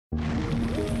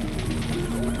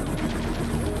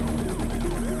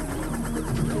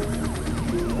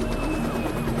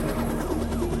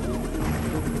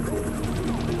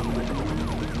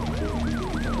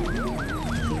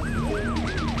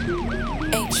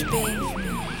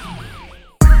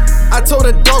I told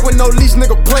a dog with no leash,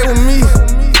 nigga, play with me.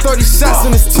 30 shots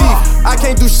in his teeth. I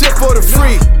can't do shit for the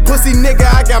free. Pussy nigga,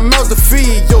 I got mouths to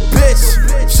feed. Yo, bitch,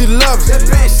 she loves it.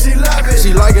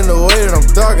 She liking the way that I'm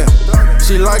thuggin'.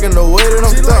 She liking the way that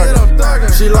I'm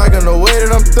thuggin'. She liking the way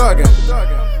that I'm thuggin'.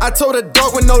 I told a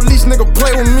dog with no leash, nigga,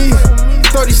 play with me.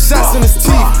 30 shots in his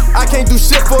teeth. I can't do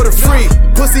shit for the free.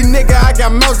 Pussy nigga, I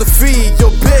got mouths to feed. Yo,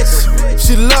 bitch,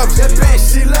 she loves it.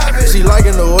 She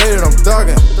liking the way that I'm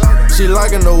thuggin'. She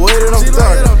liking the way that I'm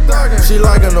thuggin'. She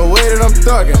liking the way that I'm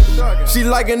thuggin'. She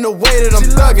liking the way that I'm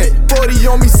thuggin'. 40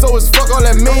 on me, so it's fuck all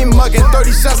that mean muggin'.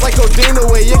 30 shots like codeine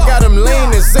away, it got him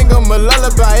leanin'. Sing him a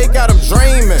lullaby, it got him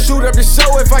dreamin'. Shoot up the show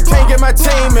if I can't get my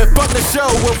team in. Fuck the show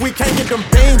if we can't get them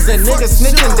beans in. Niggas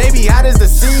snitchin', they be hot as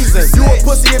the season. You a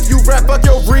pussy if you rap, fuck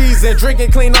your reason.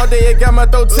 Drinking clean all day, it got my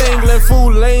throat tingling.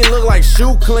 Food lane look like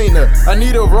shoe cleaner. I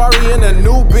need a Rari and a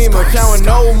new Beamer. Counting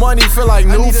no money, feel like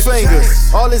new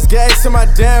fingers. All this gas in my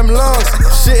damn lungs.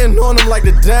 Shitting on them like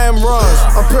the damn runs.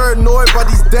 I'm paranoid by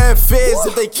these damn feds.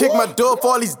 If they kick my door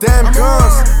for all these damn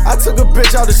guns. I took a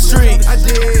bitch out the street.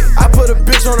 I put a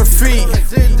bitch on her feet.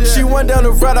 She went down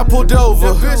the road, I pulled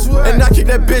over. And I kicked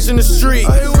that bitch in the street.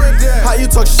 How you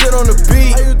talk shit on the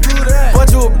beat?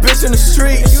 But you a bitch in the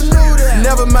streets.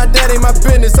 Never mind, that ain't my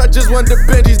business. I just want the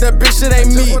Benjis, that bitch shit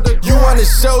ain't me. You want a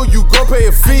show, you gon' pay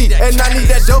a fee. And I need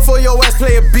that dough for your ass,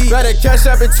 play a beat. Better cash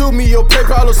up it to me or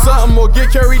PayPal or something. Or get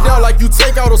carried out like you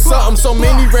take out or something. So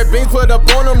many red beans put up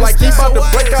on them like keep out the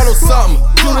breakout or something.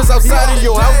 Shooters outside of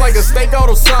your house like a stakeout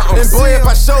or something. And boy, if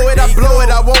I show it, I blow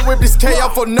it. I won't rip this K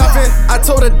out for nothing. I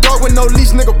told a dog with no leash,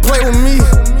 nigga, play with me.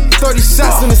 30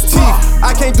 shots in his teeth.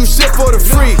 I can't do shit for the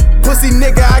free. Pussy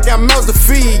nigga, I got mouths to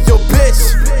feed. Yo, bitch,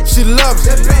 she loves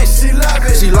it.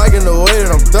 She liking the way that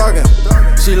I'm thuggin'.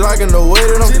 She liking the way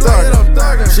that I'm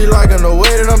thuggin'. She liking the way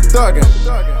that I'm thuggin'.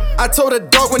 I told a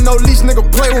dog with no leash, nigga,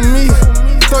 play with me.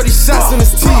 30 shots in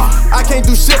his teeth. I can't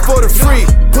do shit for the free.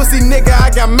 Pussy nigga, I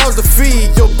got mouths to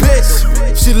feed. Yo, bitch,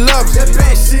 she loves it.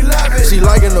 She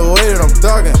liking the way that I'm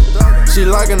thuggin'. She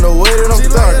liking the way that I'm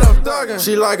thuggin'.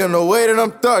 She liking the way that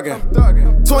I'm thuggin'.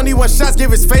 21 shots,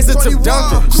 give his face a Tim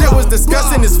Duncan. Shit was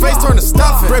disgusting, his face turned to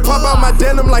stuffing. Break pop out my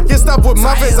denim like it stopped with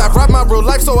muffins. I rocked my real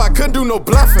life, so I couldn't do no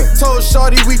bluffing. Told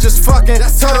shorty we just fucking.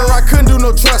 Told her I couldn't do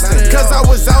no trusting. Cause I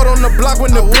was out on the block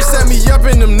when the bitch set me up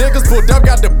and them niggas pulled up,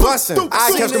 got the bussin'.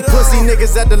 I catch them pussy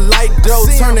niggas at the light though.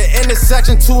 Turn the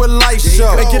intersection to a light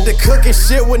show. And get the cooking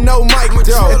shit with no mic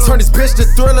though. And turn this bitch to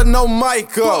Thriller, no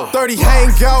Michael. 30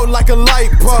 hang out like a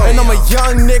light bulb. And I'm a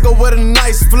young nigga with a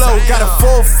nice flow. Got a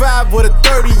 4-5 with a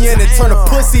 30 in it. Turn a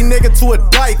pussy nigga to a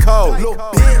dyke hoe.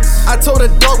 I told a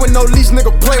dog with no leash, nigga,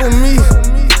 play with me.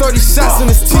 30 shots in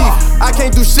his teeth. I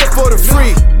can't do shit for the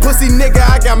free. Pussy nigga,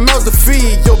 I got mouths to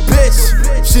feed. Yo, bitch,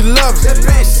 she loves it.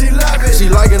 She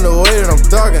liking the way that I'm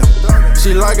thuggin'.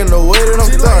 She liking the way that I'm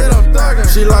thuggin'.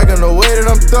 She liking the way that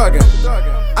I'm thuggin'.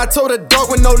 I told a dog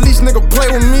with no leash, nigga, play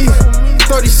with me.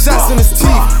 30 shots in his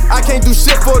teeth. I can't do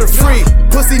shit for the free.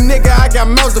 Pussy nigga, I got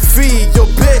mouths to feed. Yo,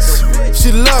 bitch,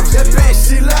 she loves it.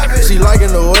 She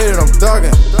liking the way that I'm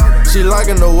thuggin'. She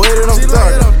liking the way that I'm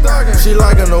thuggin'. She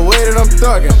liking the way that I'm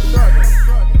thuggin'.